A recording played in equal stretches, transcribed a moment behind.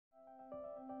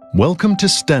Welcome to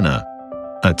Stena.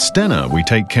 At Stena, we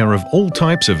take care of all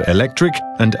types of electric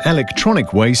and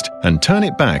electronic waste and turn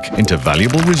it back into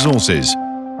valuable resources.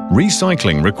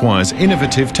 Recycling requires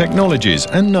innovative technologies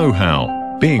and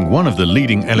know-how. Being one of the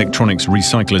leading electronics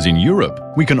recyclers in Europe,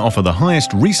 we can offer the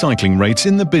highest recycling rates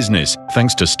in the business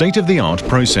thanks to state-of-the-art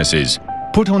processes.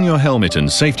 Put on your helmet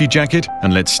and safety jacket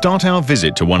and let's start our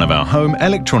visit to one of our home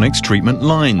electronics treatment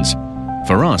lines.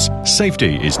 For us,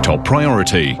 safety is top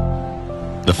priority.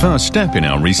 The first step in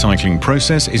our recycling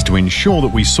process is to ensure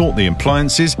that we sort the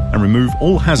appliances and remove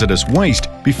all hazardous waste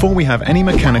before we have any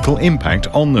mechanical impact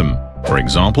on them. For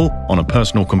example, on a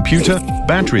personal computer,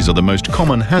 batteries are the most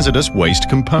common hazardous waste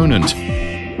component.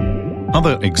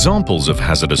 Other examples of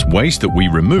hazardous waste that we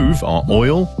remove are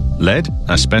oil, lead,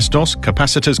 asbestos,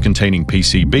 capacitors containing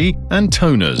PCB, and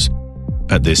toners.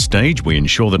 At this stage, we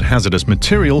ensure that hazardous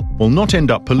material will not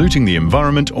end up polluting the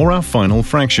environment or our final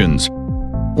fractions.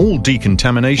 All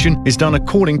decontamination is done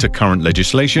according to current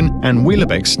legislation and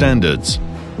WEEE standards.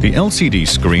 The LCD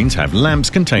screens have lamps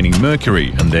containing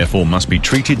mercury and therefore must be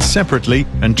treated separately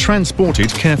and transported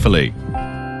carefully.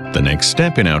 The next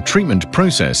step in our treatment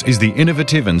process is the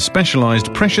innovative and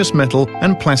specialized precious metal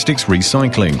and plastics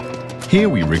recycling. Here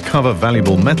we recover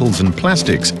valuable metals and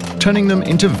plastics, turning them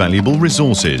into valuable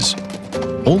resources.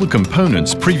 All the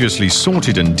components previously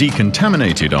sorted and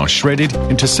decontaminated are shredded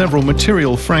into several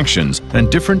material fractions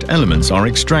and different elements are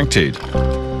extracted.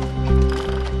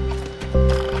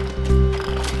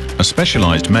 A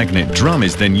specialized magnet drum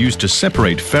is then used to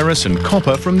separate ferrous and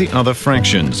copper from the other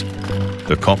fractions.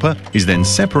 The copper is then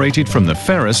separated from the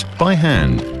ferrous by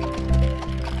hand.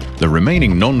 The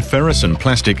remaining non-ferrous and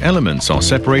plastic elements are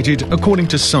separated according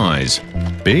to size: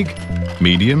 big,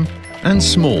 medium, and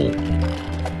small.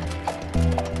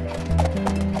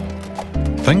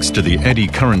 Thanks to the eddy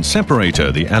current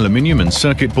separator, the aluminium and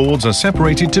circuit boards are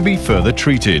separated to be further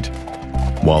treated,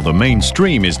 while the main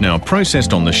stream is now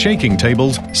processed on the shaking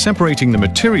tables, separating the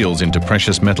materials into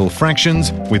precious metal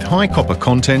fractions with high copper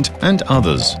content and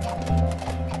others.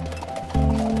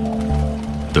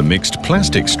 The mixed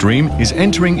plastic stream is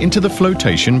entering into the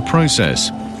flotation process.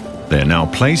 They are now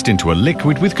placed into a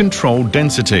liquid with controlled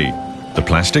density. The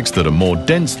plastics that are more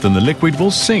dense than the liquid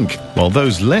will sink, while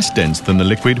those less dense than the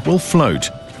liquid will float.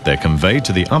 They're conveyed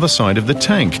to the other side of the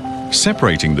tank,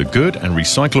 separating the good and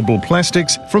recyclable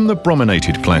plastics from the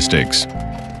brominated plastics.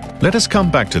 Let us come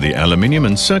back to the aluminium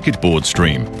and circuit board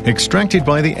stream, extracted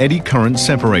by the eddy current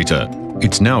separator.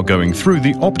 It's now going through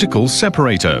the optical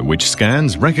separator, which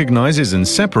scans, recognizes and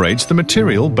separates the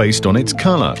material based on its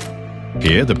color.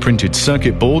 Here, the printed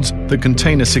circuit boards that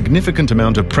contain a significant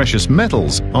amount of precious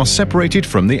metals are separated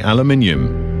from the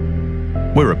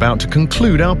aluminium. We're about to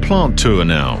conclude our plant tour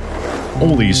now.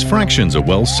 All these fractions are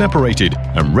well separated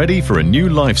and ready for a new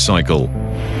life cycle.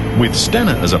 With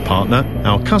Stena as a partner,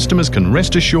 our customers can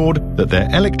rest assured that their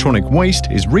electronic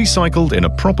waste is recycled in a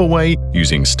proper way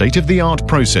using state-of-the-art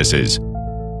processes.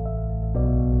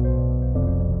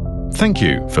 Thank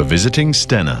you for visiting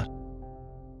Stena.